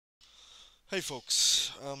Hey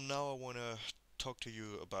folks, now I want to talk to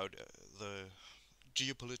you about the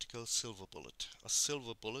geopolitical silver bullet. A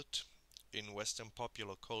silver bullet in Western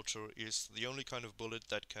popular culture is the only kind of bullet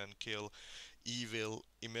that can kill evil,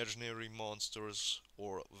 imaginary monsters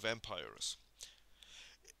or vampires.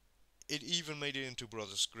 It even made it into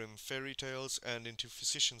Brothers Grimm fairy tales and into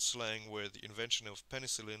physician slang where the invention of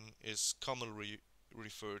penicillin is commonly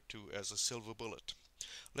referred to as a silver bullet.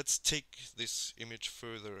 Let's take this image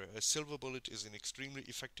further. A silver bullet is an extremely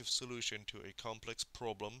effective solution to a complex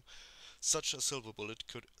problem. Such a silver bullet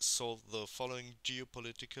could solve the following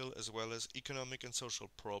geopolitical as well as economic and social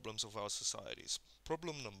problems of our societies.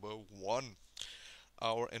 Problem number one: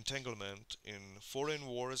 our entanglement in foreign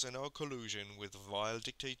wars and our collusion with vile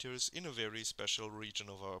dictators in a very special region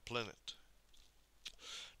of our planet.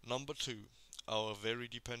 Number two: our very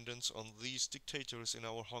dependence on these dictators in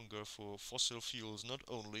our hunger for fossil fuels, not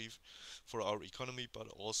only for our economy but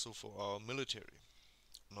also for our military.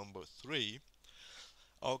 Number three: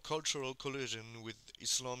 our cultural collision with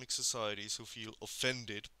Islamic societies who feel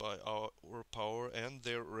offended by our power and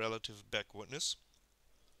their relative backwardness.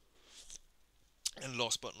 And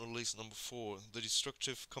last but not least, number four, the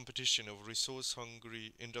destructive competition of resource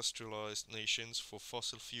hungry industrialized nations for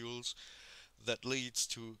fossil fuels that leads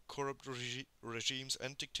to corrupt regimes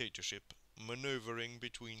and dictatorship maneuvering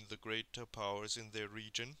between the greater powers in their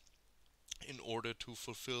region in order to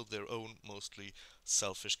fulfill their own mostly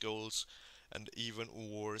selfish goals and even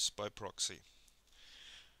wars by proxy.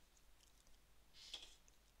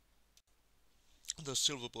 The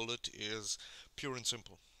silver bullet is pure and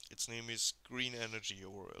simple. Its name is green energy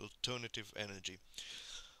or alternative energy.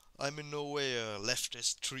 I'm in no way a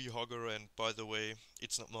leftist tree hugger, and by the way,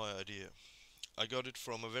 it's not my idea. I got it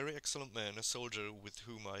from a very excellent man, a soldier with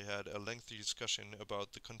whom I had a lengthy discussion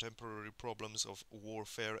about the contemporary problems of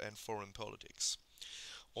warfare and foreign politics.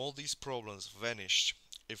 All these problems vanished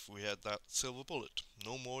if we had that silver bullet.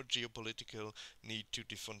 No more geopolitical need to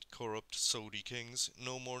defend corrupt Saudi kings,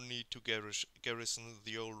 no more need to garrison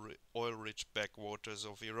the oil-rich backwaters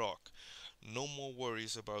of Iraq, no more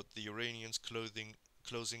worries about the Iranians closing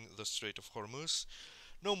the Strait of Hormuz,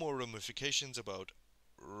 no more ramifications about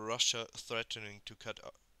Russia threatening to cut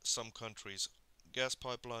some countries' gas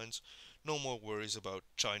pipelines, no more worries about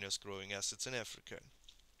China's growing assets in Africa.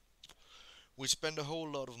 We spend a whole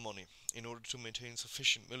lot of money in order to maintain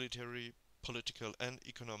sufficient military, political, and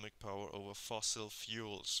economic power over fossil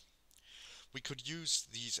fuels. We could use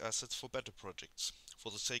these assets for better projects,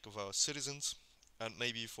 for the sake of our citizens, and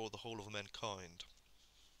maybe for the whole of mankind.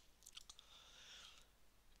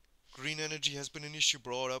 Green energy has been an issue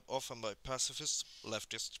brought up often by pacifists,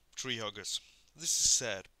 leftists, tree huggers. This is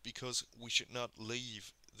sad because we should not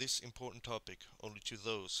leave this important topic only to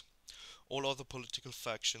those. All other political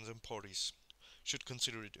factions and parties should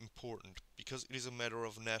consider it important because it is a matter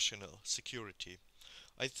of national security.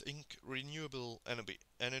 I think renewable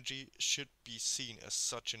energy should be seen as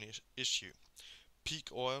such an issue. Peak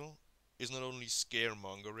oil is not only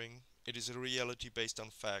scaremongering, it is a reality based on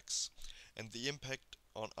facts, and the impact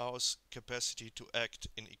on our capacity to act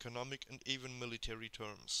in economic and even military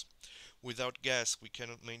terms. Without gas, we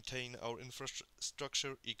cannot maintain our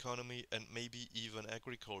infrastructure, economy, and maybe even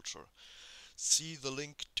agriculture. See the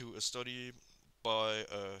link to a study by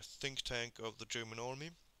a think tank of the German army.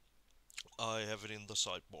 I have it in the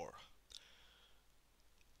sidebar.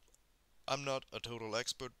 I'm not a total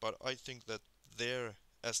expert, but I think that their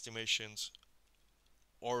estimations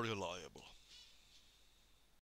are reliable.